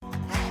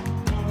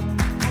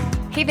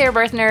Hey there,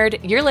 birth nerd.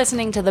 You're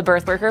listening to the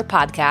Birthworker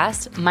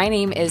podcast. My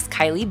name is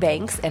Kylie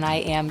Banks, and I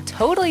am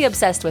totally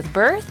obsessed with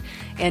birth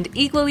and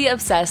equally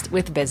obsessed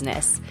with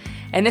business.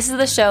 And this is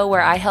the show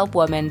where I help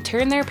women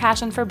turn their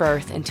passion for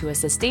birth into a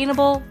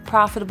sustainable,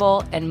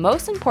 profitable, and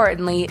most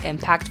importantly,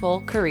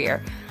 impactful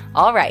career.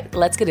 All right,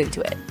 let's get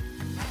into it.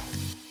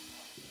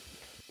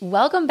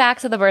 Welcome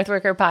back to the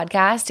Birthworker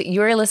podcast.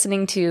 You're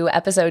listening to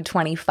episode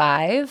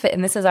 25,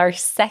 and this is our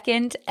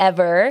second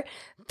ever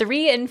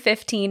 3 in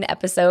 15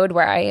 episode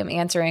where I am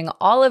answering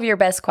all of your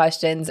best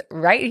questions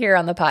right here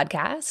on the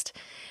podcast.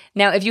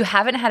 Now, if you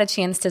haven't had a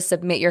chance to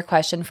submit your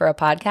question for a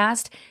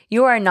podcast,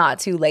 you are not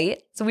too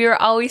late. So we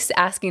are always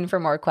asking for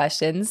more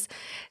questions.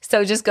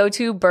 So just go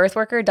to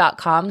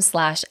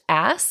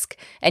birthworker.com/ask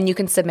and you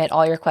can submit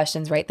all your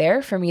questions right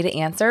there for me to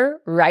answer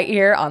right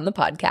here on the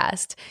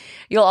podcast.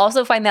 You'll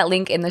also find that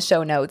link in the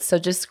show notes. So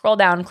just scroll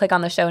down, click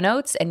on the show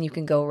notes, and you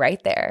can go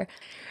right there.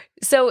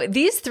 So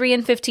these 3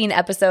 in 15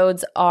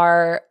 episodes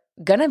are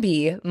gonna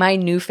be my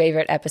new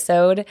favorite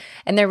episode.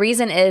 And the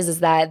reason is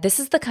that this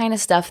is the kind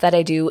of stuff that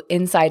I do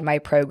inside my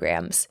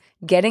programs.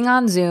 Getting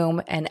on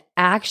Zoom and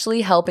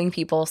actually helping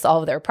people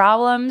solve their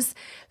problems,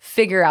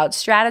 figure out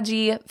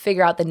strategy,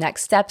 figure out the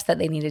next steps that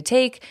they need to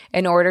take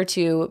in order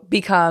to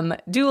become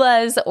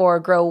doulas or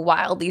grow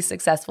wildly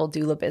successful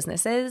doula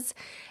businesses.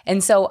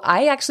 And so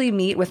I actually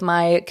meet with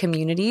my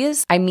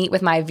communities. I meet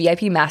with my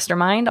VIP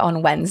mastermind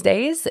on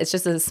Wednesdays. It's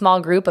just a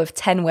small group of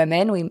 10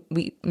 women.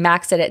 We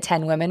maxed it at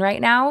 10 women right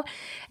now.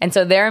 And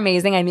so they're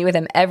amazing. I meet with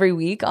them every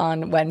week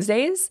on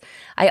Wednesdays.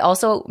 I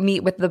also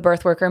meet with the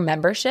Birthworker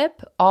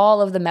membership.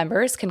 All of the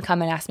members can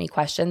come and ask me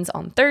questions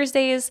on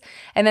Thursdays.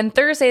 And then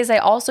Thursdays, I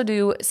also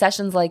do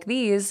sessions like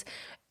these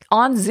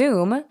on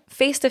Zoom,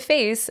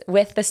 face-to-face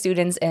with the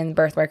students in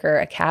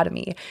Birthworker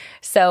Academy.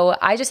 So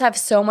I just have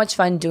so much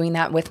fun doing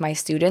that with my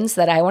students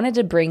that I wanted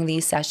to bring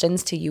these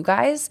sessions to you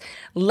guys,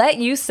 let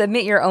you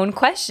submit your own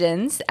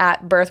questions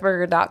at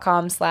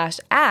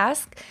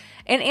birthworker.com/ask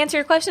and answer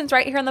your questions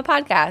right here on the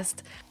podcast.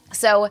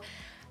 So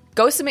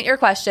go submit your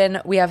question.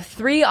 We have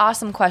 3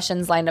 awesome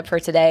questions lined up for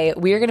today.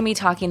 We are going to be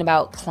talking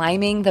about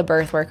climbing the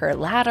Birthworker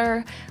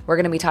ladder. We're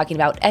going to be talking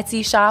about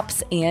Etsy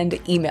shops and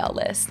email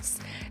lists.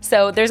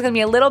 So there's going to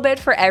be a little bit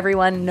for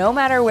everyone, no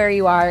matter where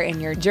you are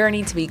in your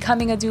journey to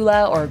becoming a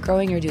doula or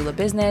growing your doula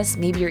business.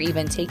 Maybe you're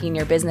even taking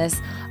your business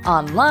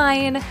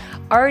online,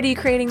 already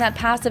creating that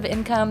passive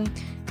income.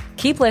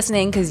 Keep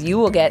listening because you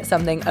will get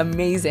something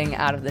amazing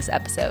out of this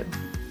episode.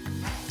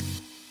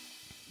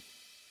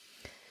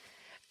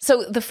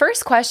 So the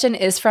first question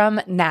is from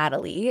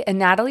Natalie, and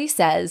Natalie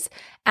says,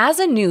 as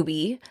a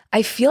newbie,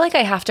 I feel like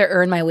I have to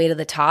earn my way to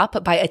the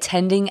top by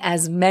attending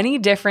as many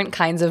different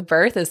kinds of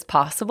birth as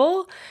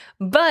possible,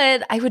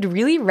 but I would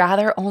really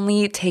rather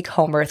only take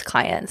home birth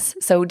clients.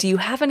 So do you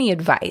have any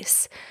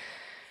advice?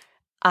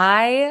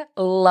 I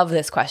love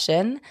this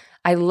question.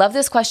 I love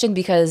this question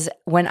because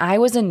when I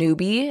was a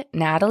newbie,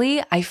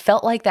 Natalie, I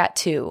felt like that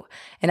too.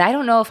 And I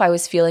don't know if I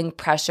was feeling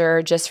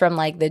pressure just from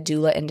like the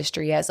doula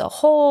industry as a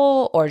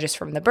whole, or just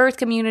from the birth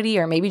community,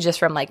 or maybe just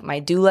from like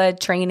my doula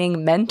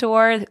training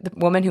mentor, the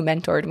woman who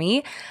mentored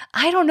me.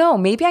 I don't know.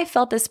 Maybe I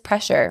felt this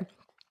pressure.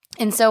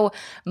 And so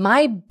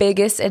my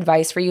biggest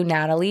advice for you,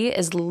 Natalie,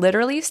 is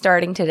literally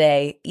starting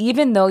today,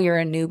 even though you're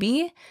a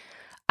newbie,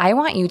 I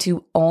want you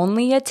to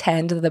only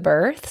attend the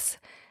births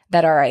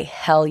that are a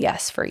hell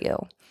yes for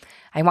you.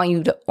 I want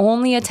you to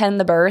only attend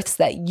the births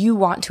that you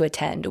want to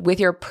attend with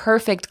your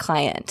perfect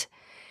client.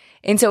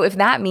 And so if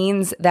that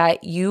means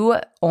that you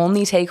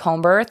only take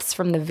home births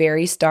from the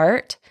very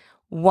start,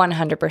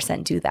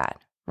 100% do that,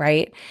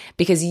 right?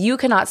 Because you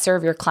cannot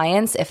serve your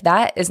clients if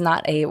that is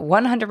not a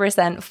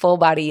 100% full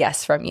body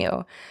yes from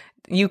you.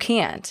 You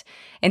can't.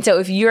 And so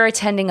if you're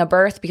attending a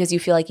birth because you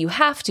feel like you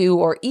have to,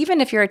 or even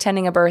if you're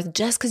attending a birth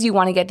just because you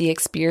want to get the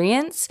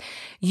experience,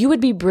 you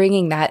would be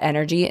bringing that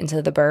energy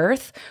into the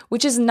birth,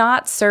 which is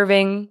not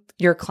serving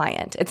your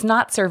client. It's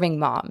not serving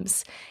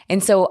moms.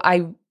 And so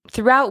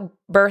throughout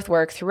birth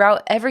work,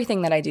 throughout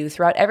everything that I do,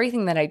 throughout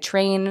everything that I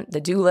train,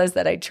 the doulas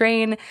that I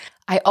train,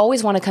 I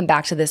always want to come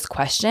back to this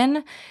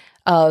question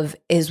of,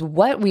 is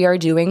what we are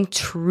doing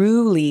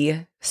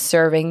truly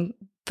serving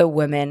the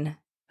women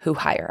who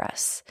hire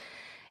us?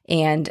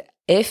 And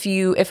if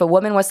a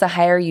woman was to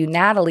hire you,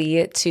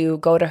 Natalie, to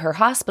go to her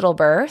hospital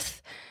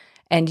birth,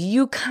 and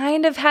you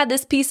kind of had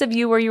this piece of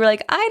you where you were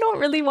like, I don't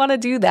really want to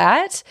do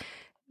that,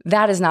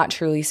 that is not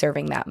truly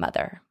serving that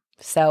mother.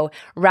 So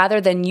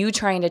rather than you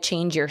trying to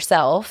change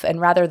yourself, and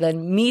rather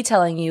than me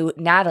telling you,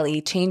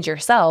 Natalie, change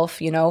yourself,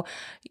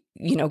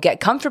 get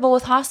comfortable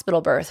with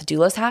hospital birth.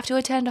 Doulas have to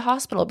attend a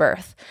hospital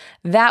birth.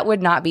 That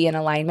would not be in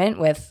alignment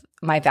with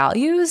my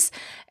values.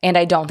 And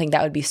I don't think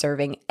that would be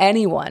serving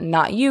anyone,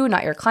 not you,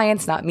 not your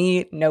clients, not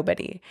me,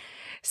 nobody.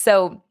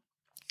 So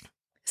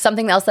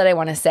something else that I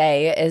want to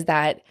say is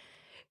that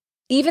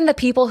even the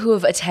people who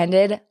have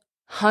attended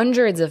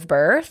hundreds of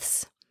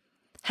births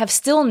have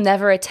still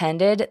never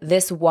attended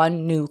this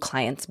one new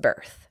client's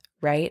birth,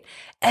 right?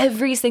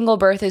 Every single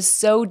birth is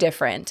so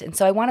different. And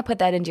so I want to put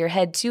that into your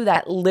head too,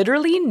 that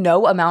literally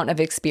no amount of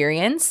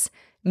experience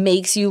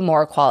makes you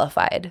more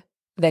qualified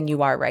than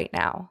you are right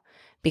now.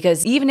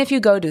 Because even if you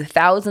go to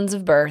thousands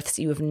of births,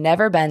 you have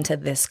never been to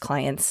this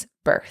client's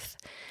birth.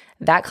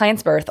 That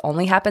client's birth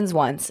only happens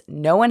once.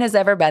 No one has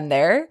ever been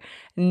there.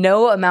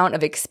 No amount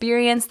of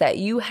experience that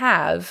you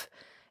have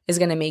is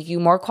going to make you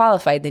more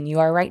qualified than you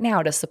are right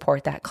now to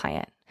support that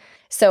client.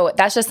 So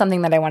that's just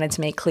something that I wanted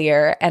to make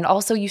clear. And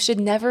also, you should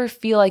never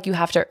feel like you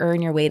have to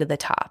earn your way to the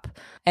top.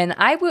 And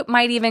I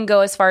might even go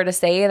as far to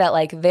say that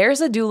like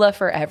there's a doula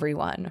for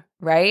everyone,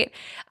 right?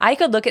 I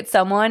could look at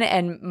someone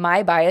and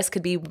my bias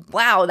could be,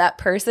 wow, that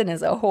person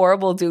is a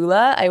horrible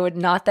doula. I would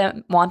not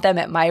want them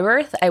at my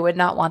birth. I would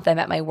not want them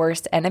at my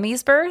worst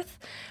enemy's birth.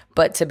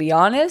 But to be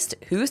honest,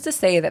 who's to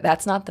say that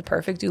that's not the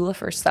perfect doula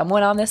for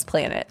someone on this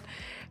planet?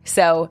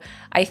 So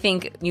I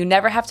think you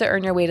never have to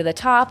earn your way to the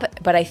top,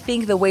 but I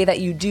think the way that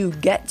you do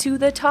get to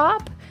the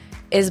top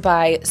is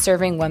by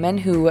serving women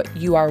who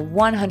you are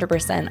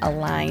 100%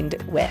 aligned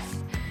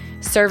with.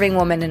 Serving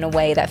women in a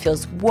way that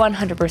feels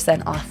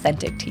 100%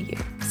 authentic to you.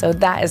 So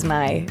that is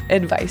my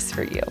advice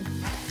for you.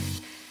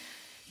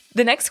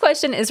 The next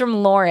question is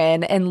from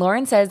Lauren, and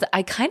Lauren says,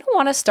 I kind of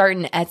want to start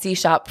an Etsy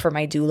shop for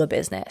my doula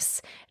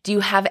business. Do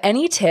you have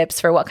any tips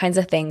for what kinds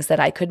of things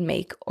that I could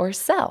make or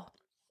sell?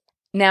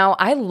 Now,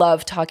 I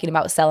love talking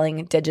about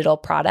selling digital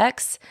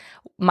products.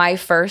 My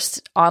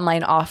first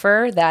online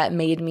offer that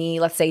made me,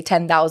 let's say,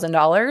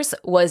 $10,000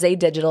 was a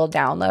digital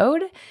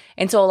download.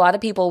 And so a lot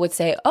of people would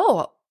say,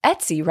 oh,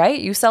 Etsy, right?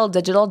 You sell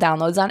digital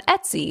downloads on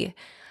Etsy.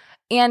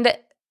 And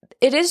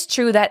it is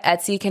true that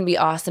Etsy can be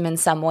awesome in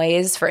some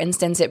ways. For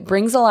instance, it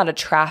brings a lot of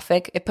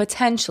traffic. It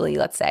potentially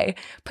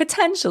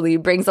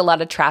brings a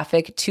lot of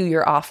traffic to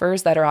your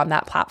offers that are on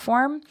that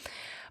platform.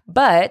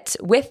 But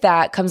with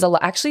that comes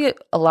actually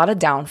a lot of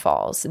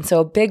downfalls. And so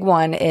a big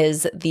one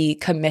is the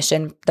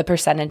commission, the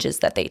percentages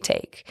that they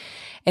take.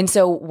 And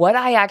so what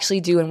I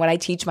actually do and what I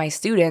teach my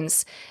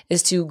students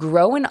is to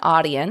grow an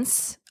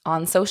audience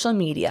on social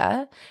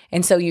media.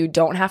 And so you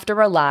don't have to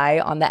rely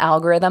on the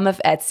algorithm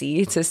of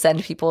Etsy to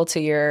send people to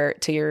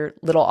your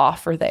little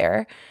offer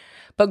there,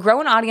 but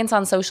grow an audience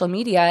on social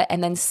media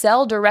and then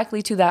sell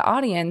directly to that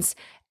audience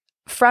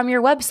from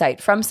your website,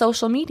 from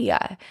social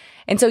media.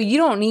 And so you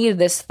don't need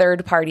this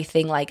third-party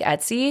thing like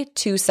Etsy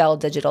to sell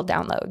digital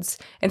downloads.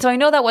 And so I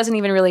know that wasn't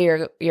even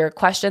really your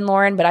question,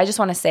 Lauren, but I just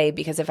want to say,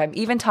 because if I'm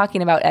even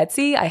talking about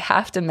Etsy, I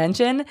have to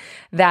mention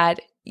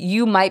that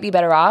you might be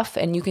better off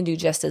and you can do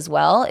just as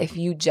well if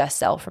you just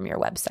sell from your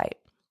website.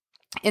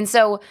 And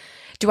so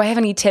do I have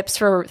any tips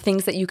for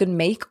things that you can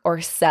make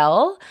or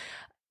sell?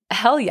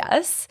 Hell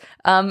yes.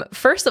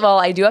 First of all,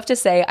 I do have to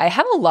say I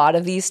have a lot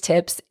of these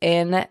tips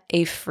in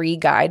a free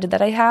guide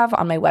that I have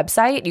on my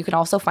website. You can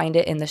also find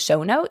it in the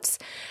show notes,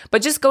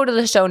 but just go to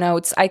the show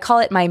notes. I call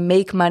it my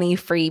Make Money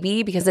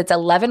freebie because it's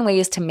 11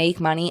 ways to make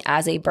money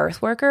as a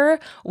birth worker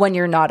when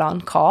you're not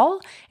on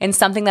call. And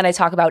something that I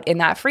talk about in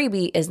that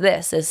freebie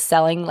is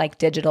selling like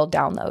digital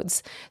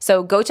downloads.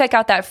 So go check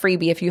out that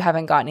freebie if you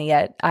haven't gotten it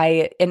yet.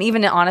 And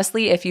even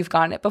honestly, if you've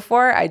gotten it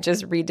before, I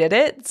just redid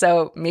it.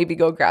 So maybe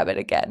go grab it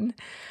again.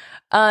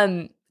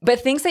 But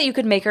things that you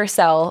could make or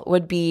sell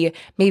would be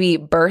maybe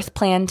birth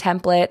plan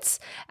templates,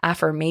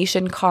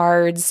 affirmation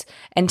cards.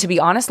 And to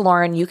be honest,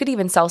 Lauren, you could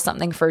even sell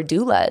something for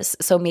doulas.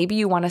 So maybe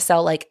you want to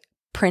sell like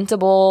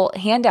printable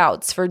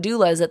handouts for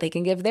doulas that they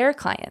can give their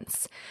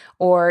clients.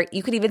 Or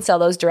you could even sell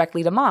those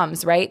directly to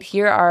moms, right?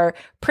 Here are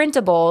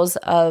printables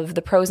of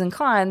the pros and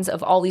cons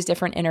of all these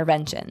different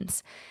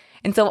interventions.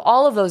 And so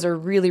all of those are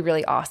really,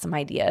 really awesome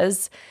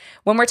ideas.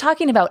 When we're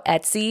talking about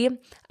Etsy,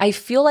 I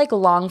feel like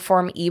long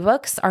form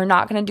ebooks are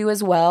not going to do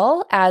as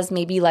well as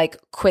maybe like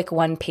quick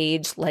one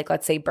page, like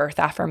let's say birth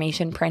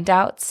affirmation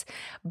printouts.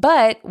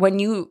 But when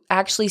you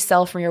actually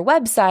sell from your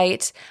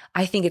website,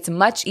 I think it's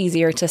much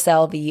easier to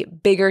sell the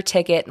bigger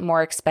ticket,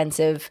 more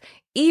expensive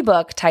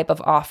ebook type of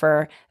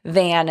offer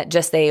than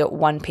just a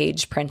one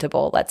page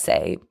printable, let's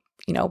say,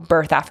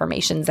 birth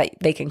affirmations that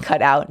they can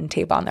cut out and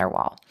tape on their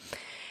wall.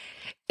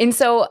 And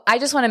so I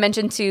just want to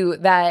mention too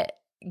that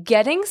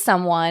getting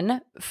someone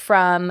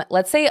from,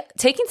 let's say,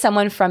 taking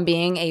someone from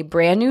being a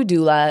brand new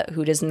doula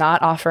who does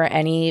not offer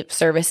any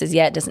services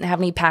yet, doesn't have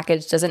any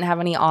package, doesn't have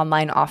any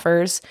online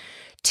offers,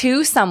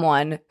 to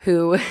someone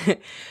who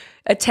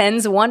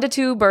attends 1 to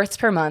 2 births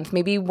per month,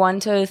 maybe 1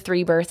 to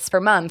 3 births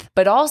per month,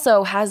 but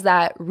also has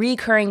that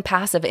recurring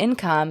passive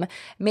income,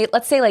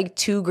 let's say like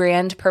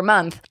 $2,000 per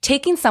month.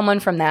 Taking someone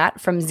from that,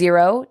 from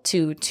 0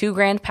 to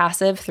 $2,000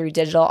 passive through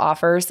digital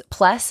offers,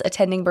 plus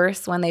attending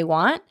births when they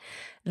want,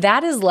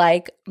 that is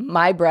like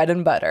my bread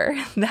and butter.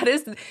 That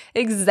is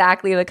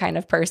exactly the kind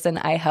of person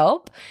I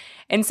help.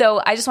 And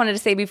so I just wanted to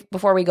say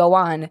before we go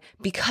on,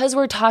 because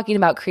we're talking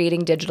about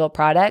creating digital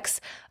products,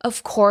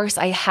 of course,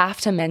 I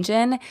have to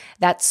mention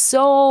that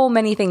so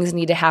many things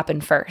need to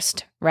happen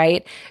first,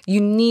 right? You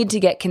need to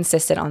get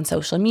consistent on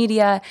social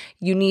media.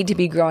 You need to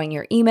be growing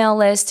your email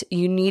list.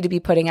 You need to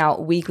be putting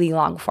out weekly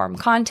long form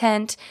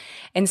content.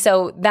 And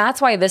so that's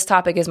why this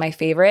topic is my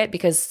favorite,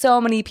 because so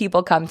many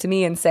people come to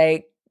me and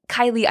say,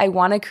 Kylie, I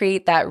want to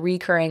create that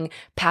recurring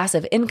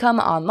passive income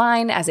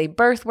online as a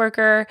birth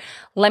worker.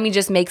 Let me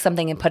just make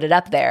something and put it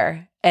up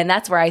there. And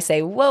that's where I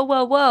say, whoa,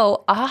 whoa,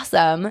 whoa,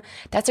 awesome.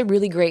 That's a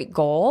really great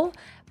goal.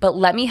 But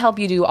let me help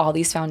you do all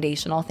these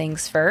foundational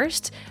things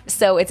first.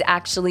 So it's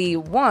actually,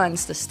 one,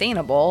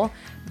 sustainable,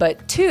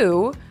 but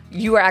two,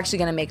 you are actually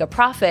going to make a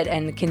profit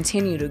and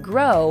continue to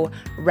grow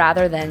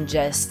rather than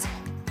just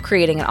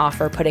creating an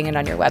offer, putting it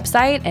on your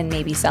website, and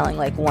maybe selling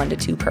like 1 to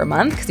 2 per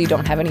month because you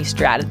don't have any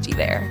strategy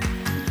there.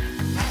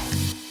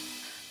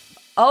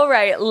 All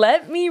right,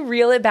 let me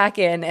reel it back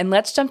in and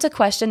let's jump to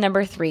question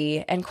number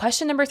 3. And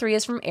question number 3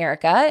 is from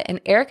Erica. And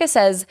Erica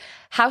says,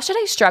 how should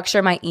I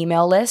structure my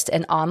email list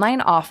and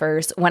online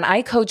offers when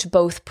I coach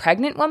both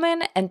pregnant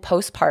women and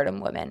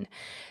postpartum women?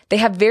 They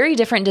have very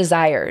different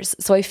desires,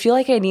 so I feel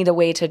like I need a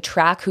way to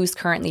track who's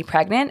currently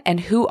pregnant and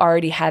who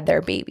already had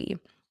their baby.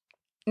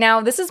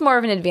 Now, this is more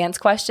of an advanced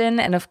question,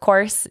 and of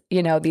course,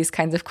 these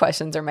kinds of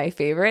questions are my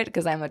favorite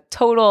because I'm a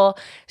total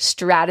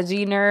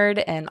strategy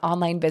nerd and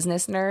online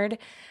business nerd.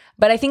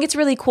 But I think it's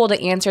really cool to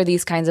answer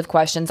these kinds of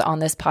questions on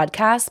this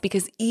podcast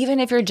because even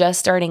if you're just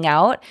starting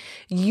out,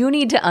 you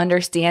need to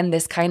understand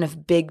this kind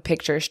of big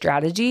picture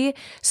strategy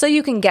so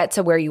you can get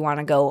to where you want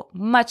to go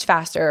much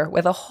faster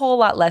with a whole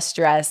lot less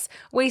stress,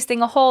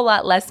 wasting a whole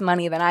lot less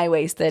money than I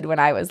wasted when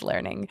I was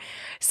learning.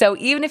 So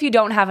even if you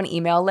don't have an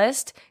email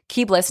list,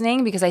 keep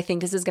listening because I think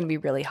this is going to be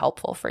really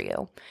helpful for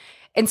you.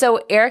 And so,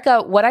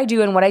 Erica, what I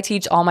do and what I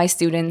teach all my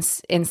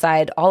students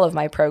inside all of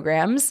my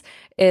programs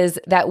is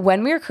that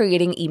when we're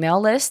creating email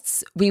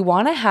lists, we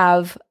want to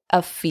have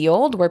a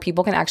field where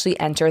people can actually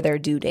enter their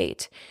due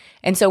date.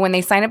 And so when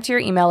they sign up to your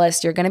email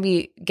list, you're going to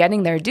be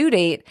getting their due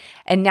date.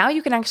 And now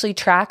you can actually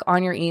track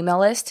on your email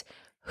list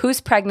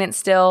who's pregnant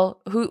still,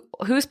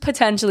 who's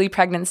potentially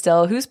pregnant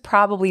still, who's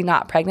probably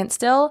not pregnant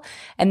still.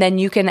 And then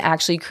you can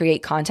actually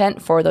create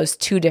content for those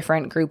 2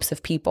 different groups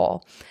of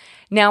people.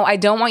 Now, I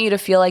don't want you to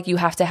feel like you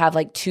have to have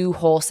like 2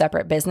 whole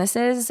separate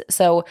businesses.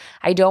 So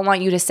I don't want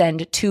you to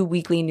send 2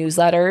 weekly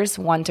newsletters,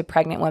 one to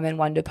pregnant women,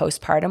 one to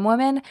postpartum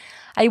women.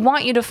 I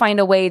want you to find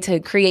a way to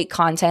create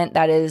content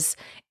that is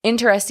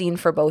interesting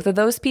for both of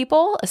those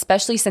people,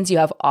 especially since you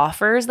have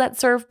offers that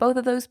serve both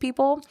of those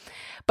people.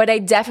 But I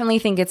definitely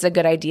think it's a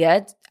good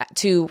idea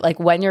to, like,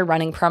 when you're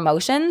running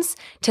promotions,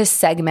 to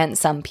segment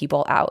some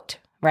people out.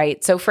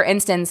 Right? So for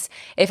instance,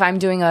 if I'm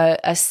doing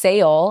a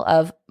sale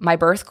of my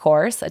birth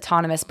course,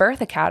 Autonomous Birth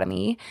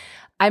Academy,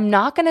 I'm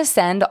not going to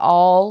send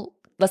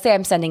let's say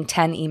I'm sending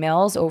 10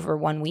 emails over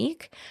 1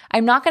 week.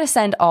 I'm not going to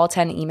send all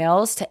 10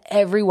 emails to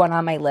everyone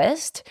on my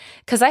list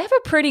because I have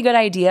a pretty good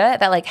idea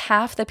that like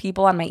half the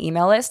people on my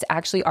email list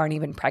actually aren't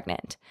even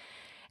pregnant.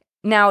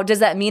 Now, does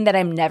that mean that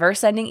I'm never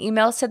sending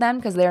emails to them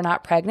because they're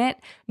not pregnant?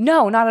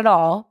 No, not at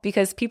all,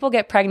 because people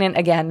get pregnant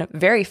again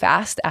very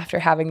fast after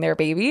having their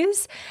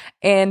babies.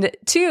 And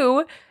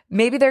 2,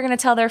 maybe they're going to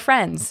tell their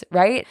friends,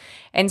 right?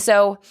 And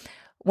so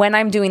when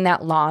I'm doing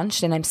that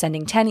launch and I'm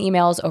sending 10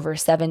 emails over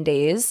 7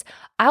 days,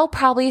 I'll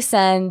probably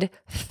send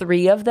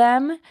 3 of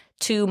them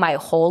to my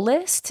whole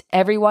list,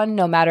 everyone,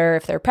 no matter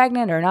if they're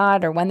pregnant or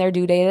not or when their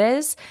due date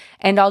is.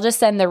 And I'll just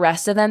send the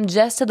rest of them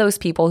just to those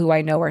people who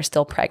I know are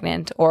still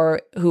pregnant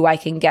or who I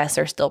can guess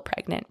are still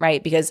pregnant,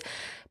 right? Because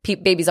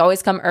babies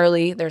always come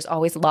early. There's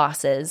always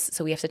losses.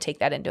 So we have to take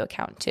that into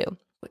account too.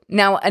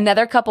 Now,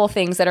 another couple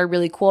things that are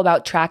really cool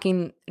about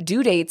tracking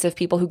due dates of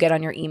people who get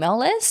on your email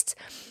list.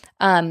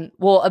 One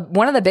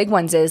of the big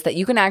ones is that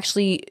you can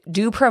actually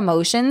do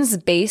promotions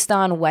based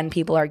on when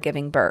people are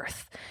giving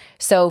birth.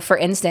 So for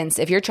instance,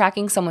 if you're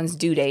tracking someone's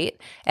due date,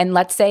 and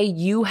let's say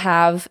you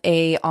have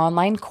a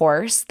online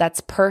course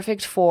that's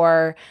perfect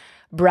for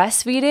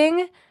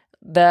breastfeeding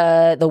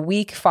the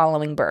week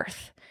following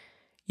birth,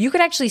 you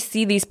can actually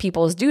see these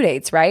people's due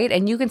dates, right?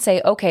 And you can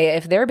say, okay,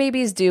 if their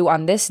baby's due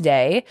on this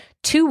day,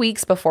 2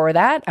 weeks before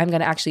that, I'm going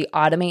to actually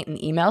automate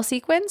an email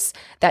sequence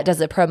that does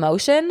a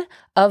promotion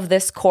of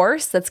this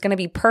course that's going to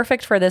be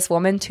perfect for this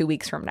woman 2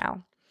 weeks from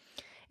now.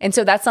 And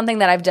so that's something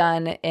that I've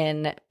done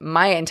in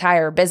my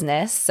entire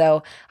business.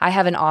 So I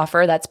have an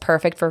offer that's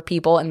perfect for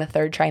people in the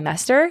 3rd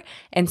trimester.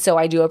 And so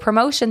I do a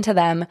promotion to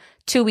them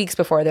 2 weeks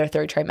before their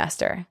 3rd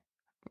trimester.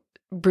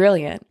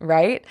 Brilliant,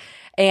 right?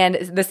 And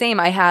the same,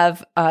 I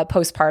have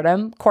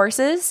postpartum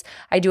courses.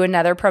 I do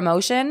another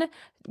promotion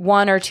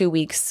 1 or 2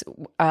 weeks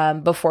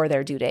before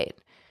their due date.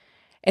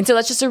 And so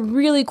that's just a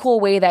really cool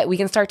way that we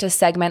can start to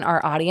segment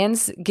our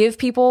audience, give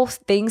people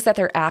things that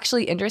they're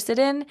actually interested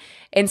in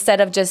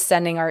instead of just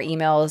sending our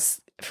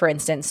emails, for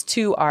instance,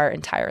 to our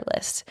entire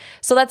list.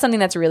 So that's something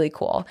that's really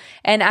cool.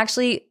 And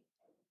actually,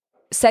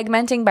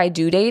 segmenting by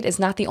due date is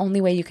not the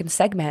only way you can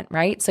segment,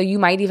 right? So you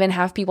might even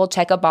have people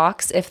check a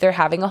box if they're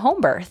having a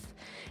home birth.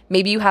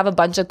 Maybe you have a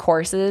bunch of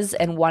courses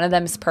and one of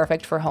them is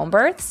perfect for home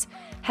births.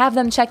 Have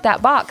them check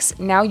that box.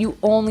 Now you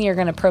only are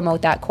going to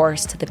promote that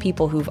course to the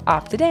people who've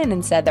opted in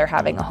and said they're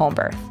having a home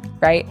birth,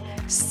 right?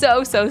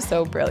 So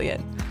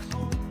brilliant.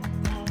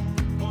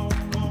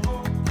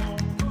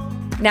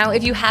 Now,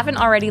 if you haven't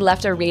already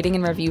left a rating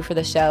and review for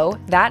the show,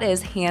 that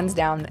is hands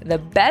down the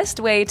best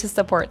way to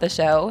support the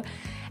show.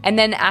 And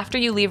then after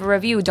you leave a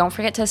review, don't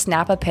forget to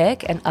snap a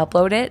pic and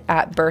upload it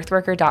at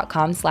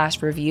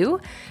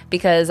birthworker.com/review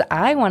because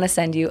I want to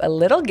send you a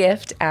little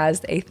gift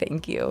as a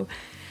thank you.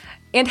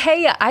 And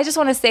hey, I just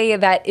want to say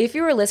that if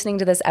you were listening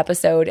to this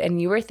episode and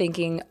you were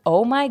thinking,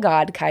 oh my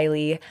God,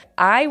 Kylie,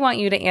 I want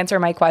you to answer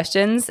my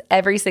questions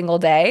every single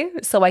day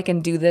so I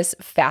can do this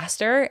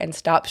faster and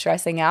stop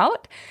stressing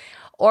out.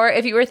 Or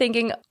if you were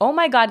thinking, oh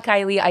my God,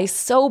 Kylie, I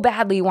so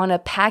badly want to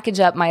package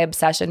up my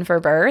obsession for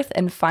birth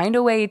and find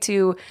a way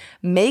to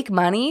make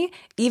money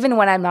even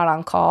when I'm not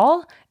on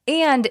call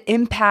and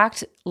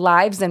impact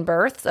lives and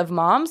births of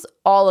moms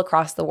all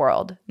across the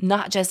world,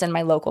 not just in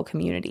my local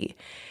community.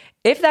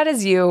 If that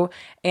is you,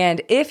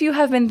 and if you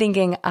have been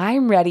thinking,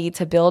 I'm ready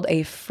to build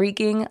a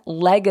freaking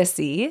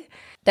legacy,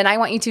 then I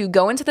want you to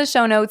go into the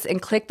show notes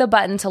and click the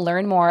button to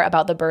learn more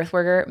about the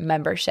Birthworker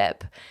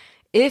membership.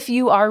 If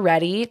you are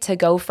ready to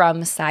go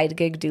from side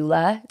gig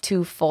doula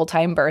to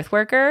full-time birth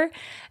worker,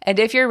 and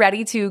if you're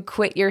ready to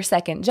quit your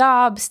second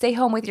job, stay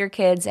home with your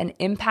kids, and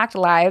impact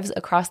lives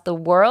across the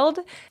world,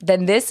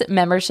 then this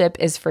membership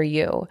is for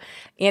you.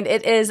 And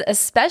it is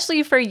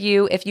especially for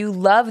you if you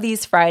love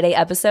these Friday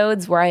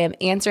episodes where I am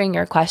answering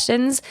your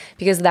questions,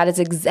 because that is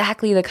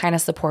exactly the kind of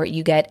support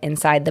you get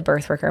inside the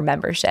Birthworker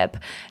membership.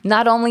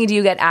 Not only do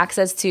you get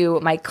access to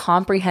my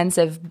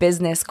comprehensive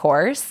business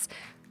course,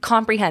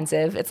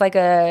 comprehensive. It's like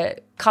a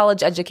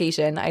college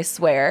education, I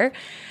swear.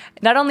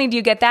 Not only do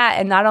you get that,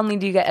 and not only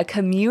do you get a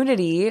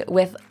community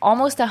with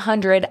almost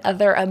 100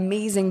 other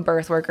amazing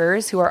birth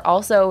workers who are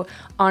also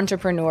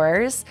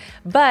entrepreneurs,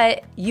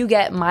 but you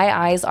get my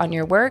eyes on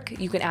your work.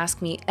 You can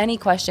ask me any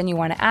question you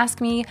want to ask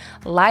me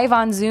live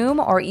on Zoom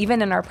or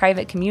even in our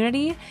private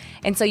community.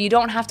 And so you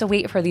don't have to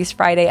wait for these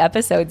Friday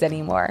episodes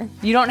anymore.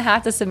 You don't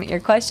have to submit your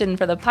question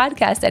for the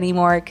podcast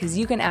anymore because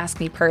you can ask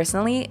me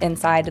personally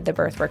inside the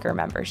Birthworker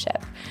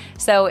membership.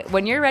 So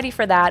when you're ready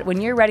for that,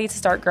 when you're ready to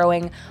start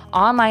growing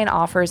online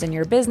offers in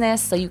your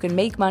business so you can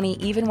make money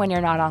even when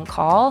you're not on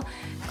call,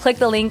 click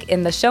the link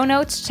in the show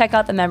notes, check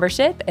out the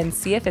membership, and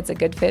see if it's a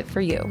good fit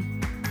for you.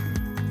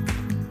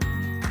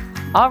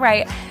 All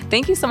right.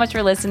 Thank you so much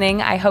for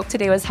listening. I hope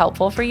today was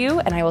helpful for you,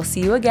 and I will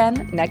see you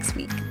again next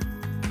week.